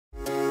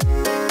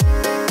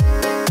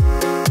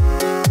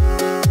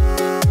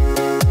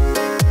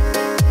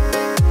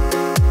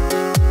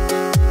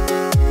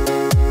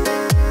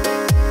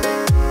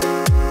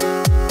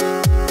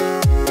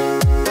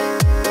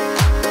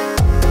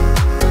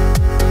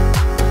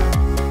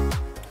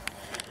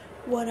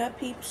What up,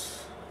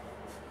 peeps?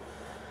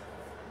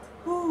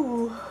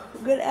 Ooh,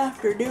 good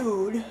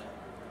afternoon.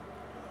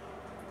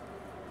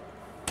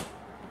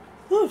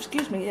 Oh,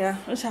 excuse me. Yeah,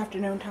 it's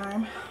afternoon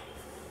time.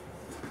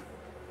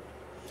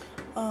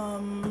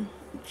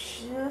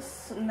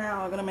 Just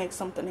now I'm gonna make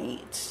something to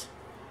eat.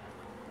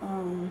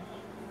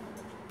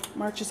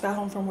 Mark just got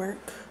home from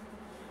work,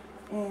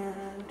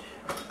 and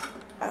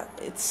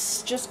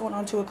it's just going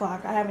on 2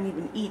 o'clock. I haven't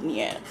even eaten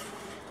yet,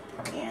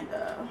 and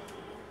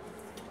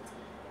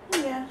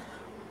yeah,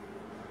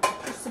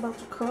 just about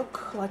to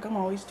cook like I'm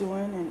always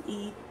doing, and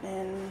eat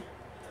and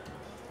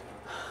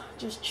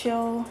just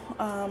chill.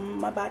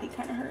 My body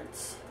kind of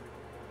hurts,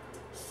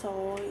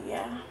 so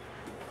yeah.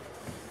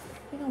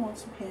 I think I want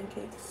some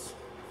pancakes.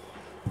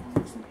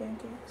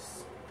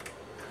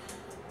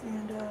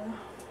 And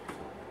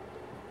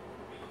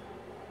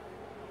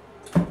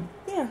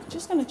yeah,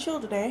 just gonna chill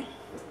today.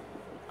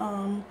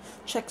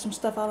 Check some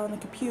stuff out on the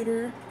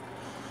computer.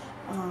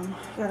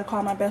 Gotta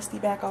call my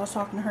bestie back. I was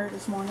talking to her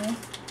this morning.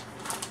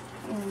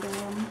 And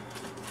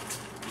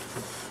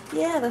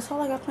yeah, that's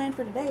all I got planned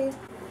for today.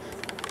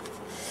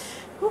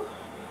 Whew.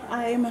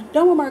 I'm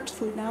done with Mark's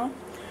food now.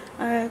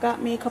 I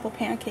got me a couple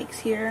pancakes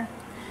here.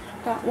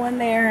 Got one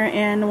there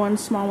and one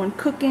small one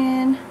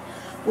cooking,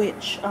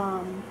 which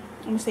I'm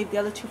gonna save the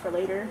other two for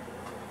later.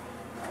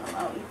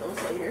 I'll eat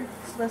those later,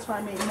 so that's why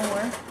I made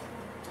more.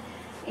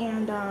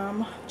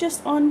 And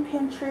just on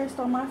Pinterest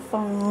on my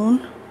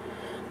phone,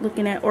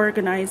 looking at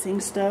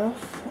organizing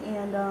stuff,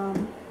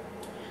 and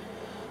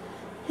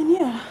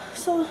yeah,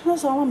 so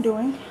that's all I'm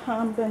doing.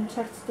 I've been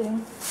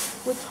texting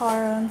with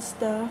Tara and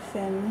stuff,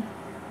 and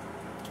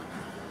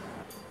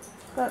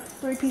got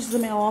 3 pieces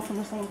of mail all from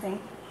the same thing.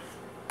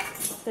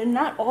 They're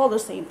not all the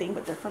same thing,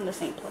 but they're from the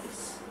same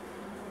place.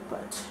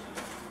 But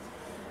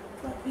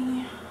let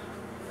me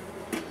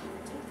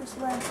take this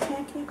last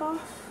pancake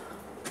off.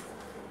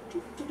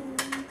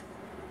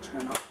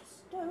 Turn off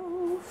the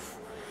stove.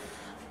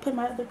 Put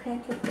my other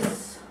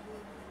pancakes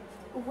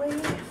away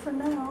for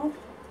now.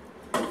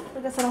 I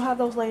guess I'll have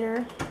those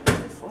later,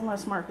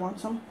 unless Mark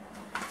wants them.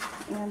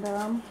 And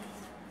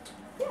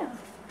yeah,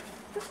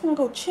 just gonna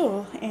go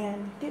chill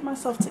and get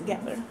myself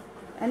together.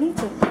 I need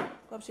to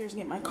go upstairs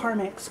and get my car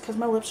mix because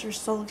my lips are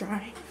so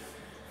dry.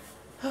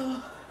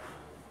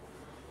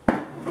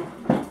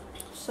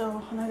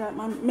 So, and I got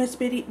my Miss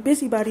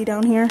Busybody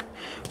down here.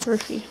 Where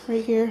is she?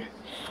 Right here.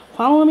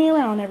 Following me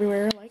around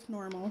everywhere like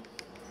normal.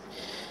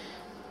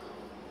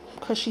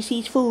 Because she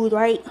sees food,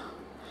 right?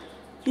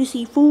 You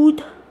see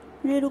food,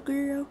 little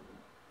girl?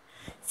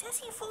 See, I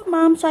see food,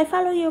 Mom, so I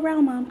follow you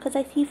around, Mom, because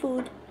I see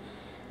food.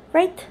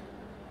 Right?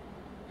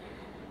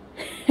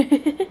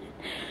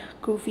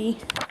 Goofy.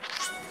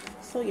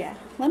 So yeah,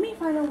 let me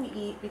find out what we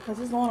eat because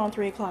it's going on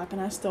 3 o'clock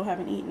and I still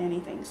haven't eaten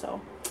anything,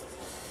 so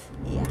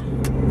yeah.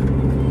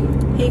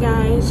 Hey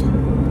guys,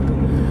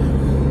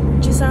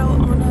 just out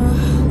on a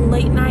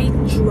late night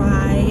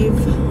drive,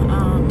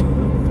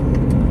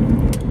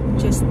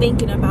 just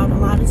thinking about a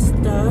lot of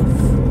stuff.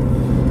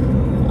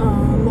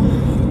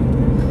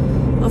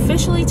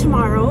 Officially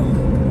tomorrow,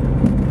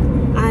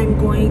 I'm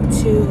going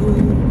to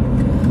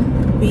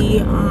be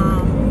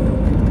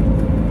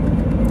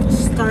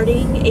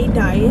starting a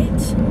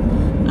diet.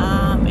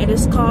 It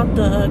is called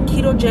the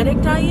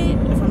ketogenic diet,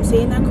 if I'm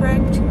saying that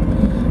correct.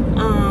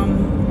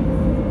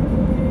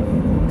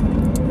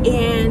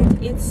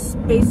 And it's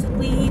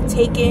basically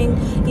taking,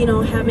 you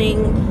know,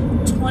 having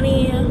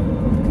 20, I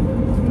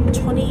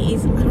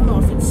don't know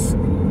if it's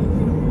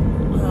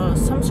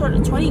some sort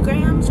of 20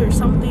 grams or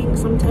something,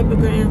 some type of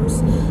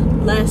grams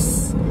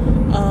less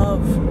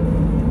of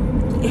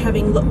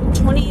having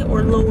 20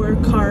 or lower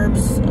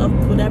carbs of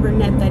whatever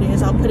net that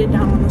is. I'll put it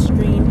down on the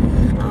screen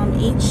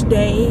each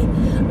day.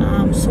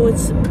 So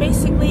it's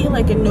basically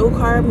like a no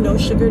carb, no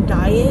sugar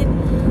diet,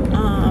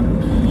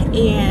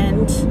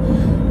 and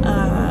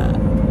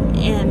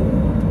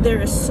there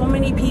are so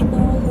many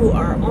people who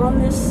are on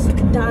this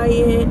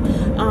diet,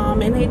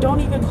 and they don't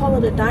even call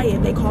it a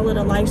diet, they call it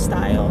a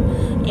lifestyle.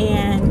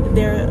 And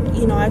they're,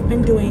 you know, I've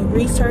been doing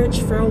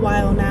research for a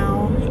while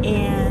now,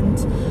 and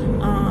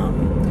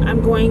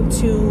I'm going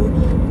to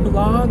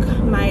vlog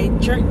my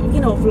journey,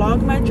 you know,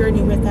 vlog my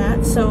journey with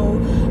that. So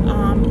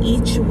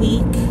each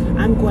week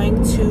I'm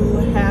going to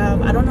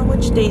have, I don't know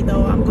which day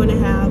though, I'm going to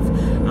have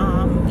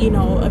you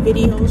know, a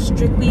video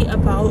strictly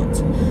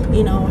about,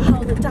 you know,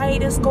 how the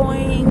diet is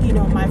going, you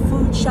know, my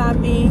food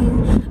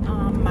shopping,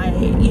 my,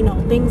 you know,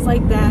 things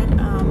like that.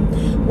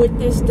 With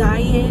this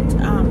diet,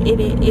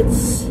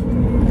 it's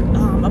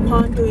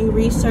upon doing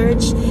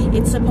research,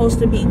 it's supposed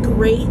to be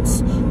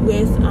great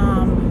with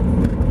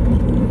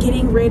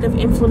getting rid of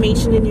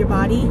inflammation in your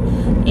body.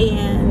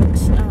 And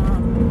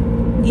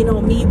you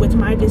know, me with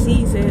my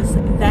diseases,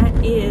 that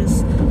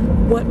is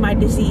what my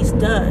disease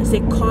does.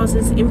 It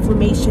causes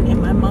inflammation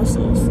in my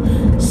muscles.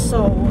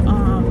 So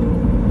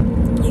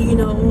you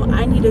know,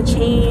 I need to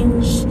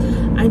change.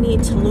 I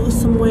need to lose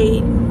some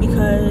weight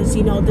because,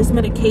 you know, this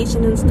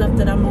medication and stuff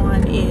that I'm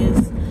on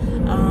is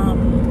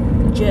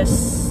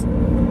just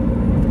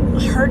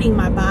hurting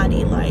my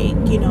body.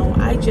 Like, you know,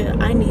 I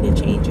need to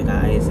change, you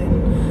guys.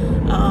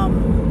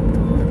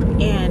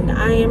 And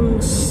I am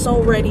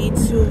so ready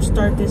to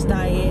start this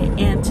diet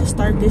and to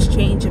start this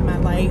change in my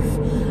life,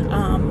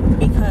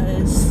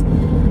 because,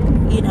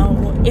 you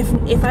know,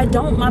 if I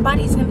don't, my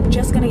body's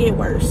just gonna get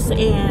worse,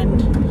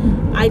 and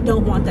I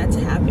don't want that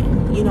to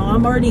happen. You know,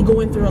 I'm already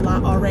going through a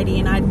lot already,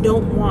 and I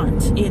don't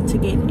want it to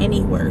get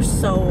any worse.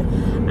 So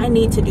I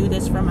need to do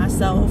this for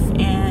myself,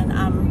 and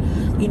I'm,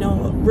 you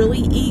know,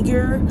 really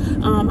eager.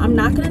 I'm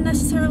not gonna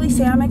necessarily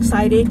say I'm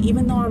excited,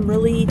 even though I'm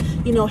really,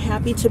 you know,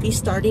 happy to be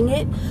starting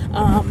it.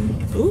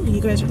 Ooh,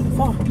 you guys are gonna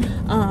fall.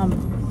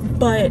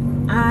 But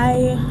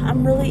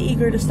I'm really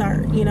eager to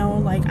start, you know,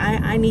 like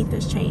I need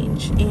this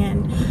change,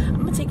 and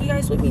I'm gonna take you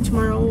guys with me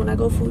tomorrow when I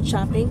go food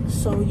shopping,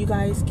 so you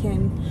guys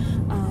can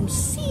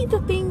see the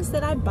things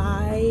that I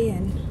buy,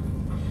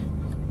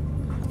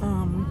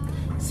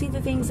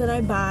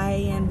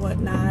 and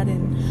whatnot,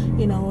 and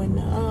you know,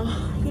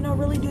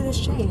 really do this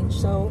change.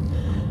 So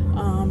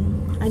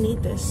I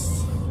need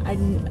this.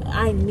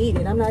 I need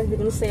it. I'm not even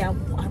gonna say I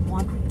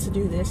want to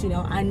do this, you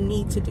know. I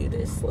need to do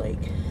this.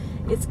 Like,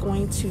 it's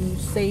going to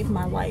save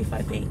my life,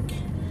 I think,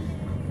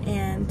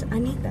 and I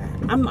need that.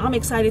 I'm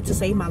excited to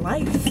save my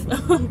life.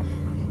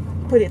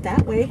 Put it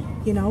that way,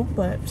 you know.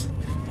 But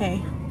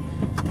hey,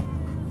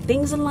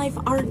 things in life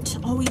aren't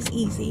always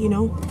easy, you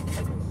know,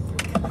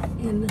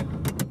 and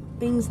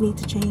things need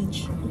to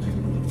change.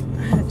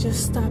 I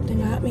just stopped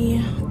and got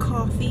me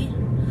coffee.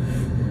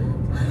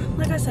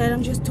 Like I said,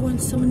 I'm just doing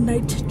some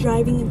night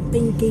driving and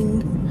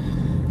thinking,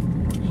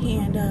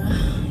 and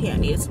yeah, I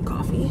needed some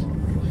coffee.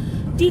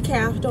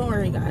 Decaf, don't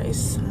worry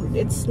guys,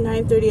 it's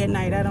 9:30 at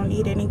night. I don't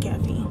need any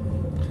caffeine.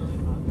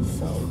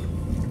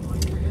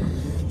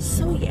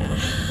 So yeah,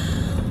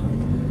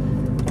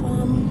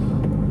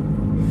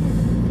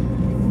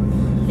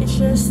 it's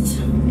just,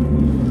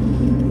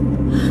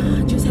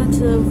 I just had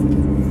to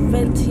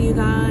vent to you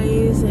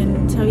guys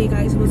and tell you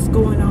guys what's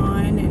going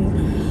on,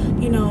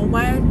 and you know,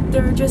 why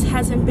there just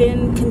hasn't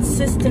been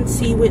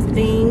consistency with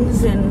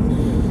things, and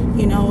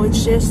you know,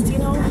 it's just, you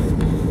know,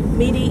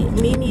 me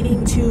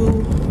needing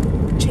to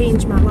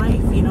change my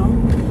life, you know,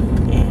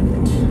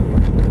 and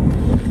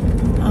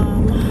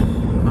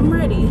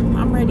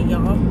I'm ready,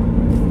 y'all.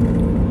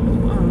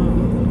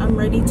 I'm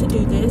ready to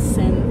do this,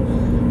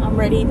 and I'm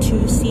ready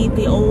to see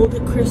the old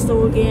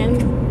Crystal again,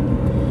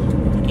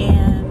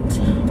 and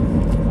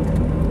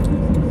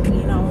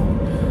you know,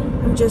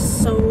 I'm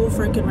just so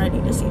freaking ready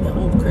to see the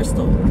old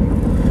Crystal.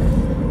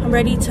 I'm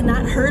ready to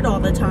not hurt all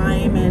the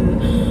time,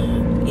 and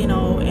you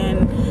know,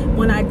 and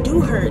when I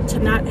do hurt, to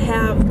not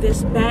have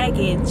this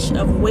baggage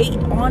of weight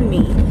on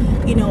me,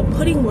 you know,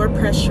 putting more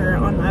pressure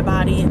on my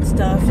body and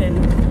stuff.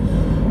 And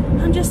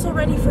I'm just so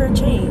ready for a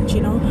change,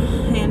 you know,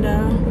 and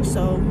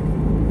so,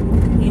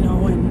 you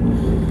know, and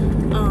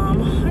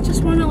I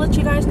just want to let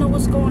you guys know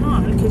what's going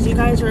on, because you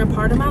guys are a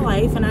part of my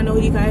life, and I know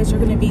you guys are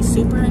going to be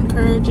super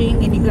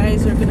encouraging, and you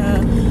guys are going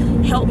to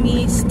help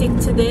me stick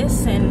to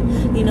this,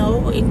 and you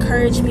know,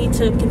 encourage me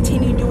to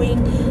continue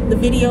doing the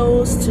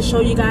videos to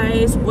show you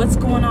guys what's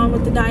going on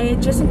with the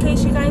diet, just in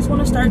case you guys want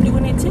to start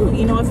doing it too.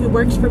 You know, if it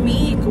works for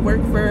me, it could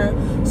work for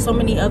so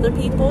many other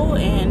people,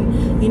 and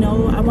you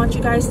know, I want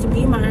you guys to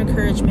be my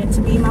encouragement,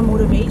 to be my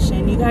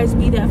motivation. You guys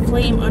be that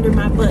flame under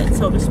my butt,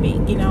 so to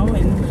speak, you know.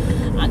 And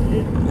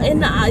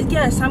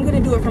yes, I'm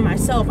gonna do it for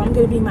myself. I'm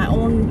gonna be my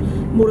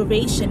own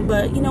motivation,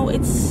 but you know,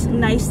 it's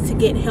nice to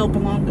get help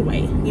along the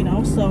way, you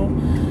know. So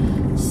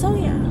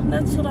yeah,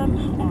 that's what I'm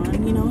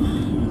on, you know.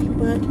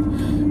 But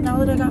now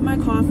that I got my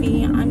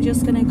coffee, I'm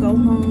just gonna go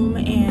home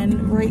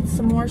and write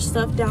some more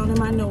stuff down in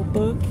my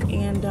notebook,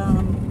 and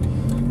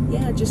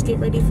yeah, just get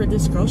ready for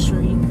this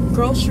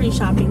grocery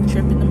shopping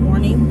trip in the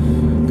morning.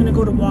 I'm gonna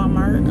go to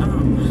Walmart,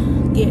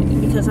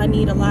 because I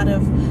need a lot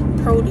of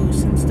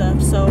produce and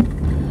stuff. So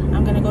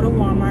I'm gonna go to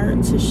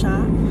Walmart to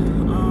shop,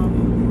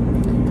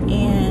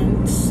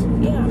 and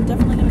yeah, I'm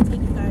definitely gonna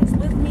take you guys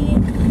with me,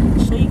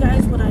 show you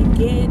guys what I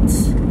get,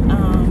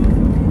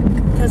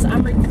 because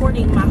I'm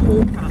recording my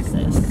whole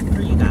process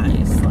for you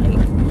guys. Like,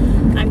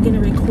 I'm gonna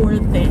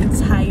record the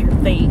entire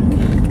thing.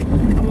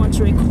 I want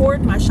to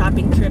record my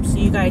shopping trip so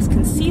you guys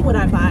can see what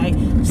I buy,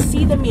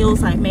 see the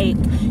meals I make.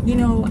 You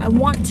know, I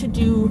want to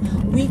do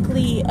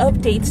weekly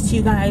updates to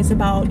you guys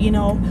about, you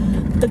know,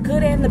 the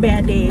good and the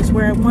bad days,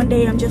 where one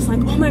day I'm just like,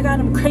 oh my god,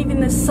 I'm craving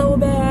this so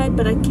bad,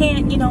 but I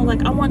can't, you know,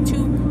 like, I want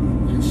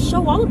to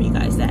show all of you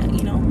guys that,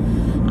 you know.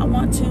 I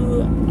want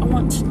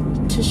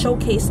to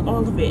showcase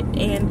all of it,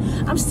 and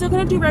I'm still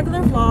gonna do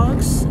regular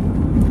vlogs.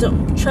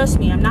 Don't trust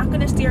me, I'm not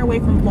gonna steer away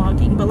from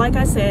vlogging, but like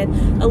I said,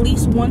 at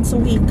least once a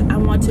week I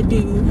want to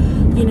do,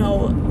 you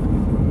know,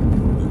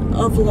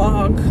 a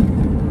vlog,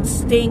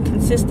 staying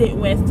consistent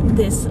with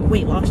this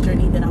weight loss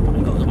journey that I want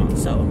to go on.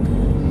 So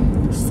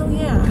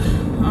yeah,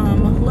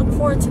 look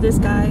forward to this,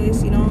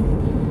 guys. You know,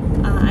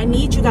 I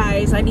need you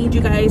guys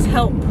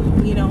help,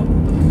 you know,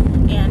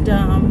 And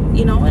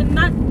you know, and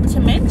not to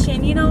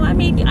mention, you know, I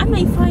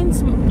may find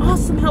some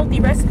awesome healthy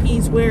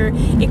recipes where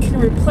it can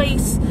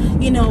replace,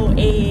 you know,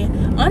 a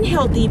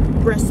unhealthy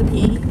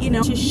recipe, you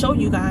know, to show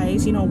you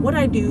guys, you know, what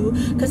I do,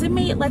 because it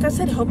may, like I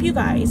said, help you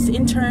guys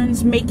in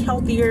turns make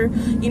healthier,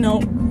 you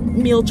know,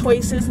 meal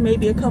choices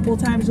maybe a couple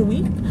times a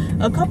week.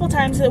 A couple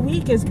times a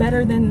week is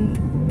better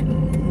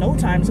than no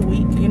times a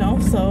week, you know.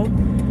 So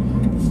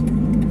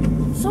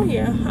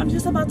yeah, I'm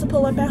just about to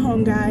pull up at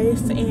home,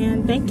 guys,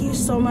 and thank you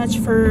so much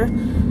for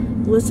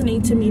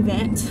listening to me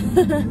vent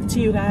to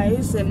you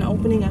guys and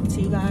opening up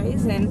to you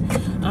guys. And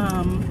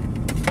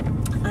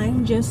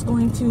I'm just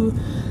going to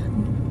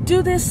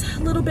do this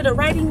little bit of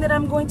writing that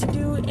I'm going to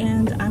do,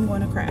 and I'm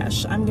going to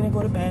crash. I'm going to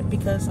go to bed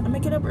because I'm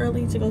going to get up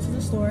early to go to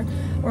the store,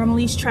 or I'm at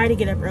least try to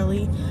get up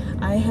early.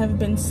 I have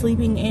been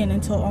sleeping in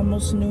until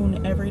almost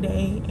noon every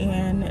day,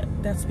 and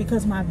that's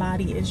because my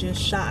body is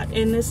just shot.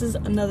 And this is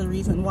another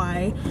reason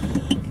why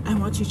I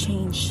want to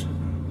change.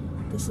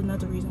 This is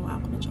another reason why I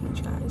want to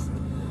change, guys.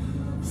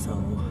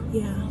 So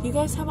yeah, you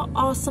guys have an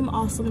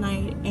awesome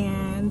night,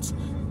 and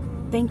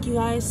thank you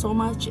guys so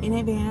much in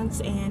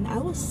advance, and I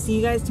will see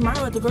you guys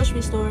tomorrow at the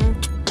grocery store.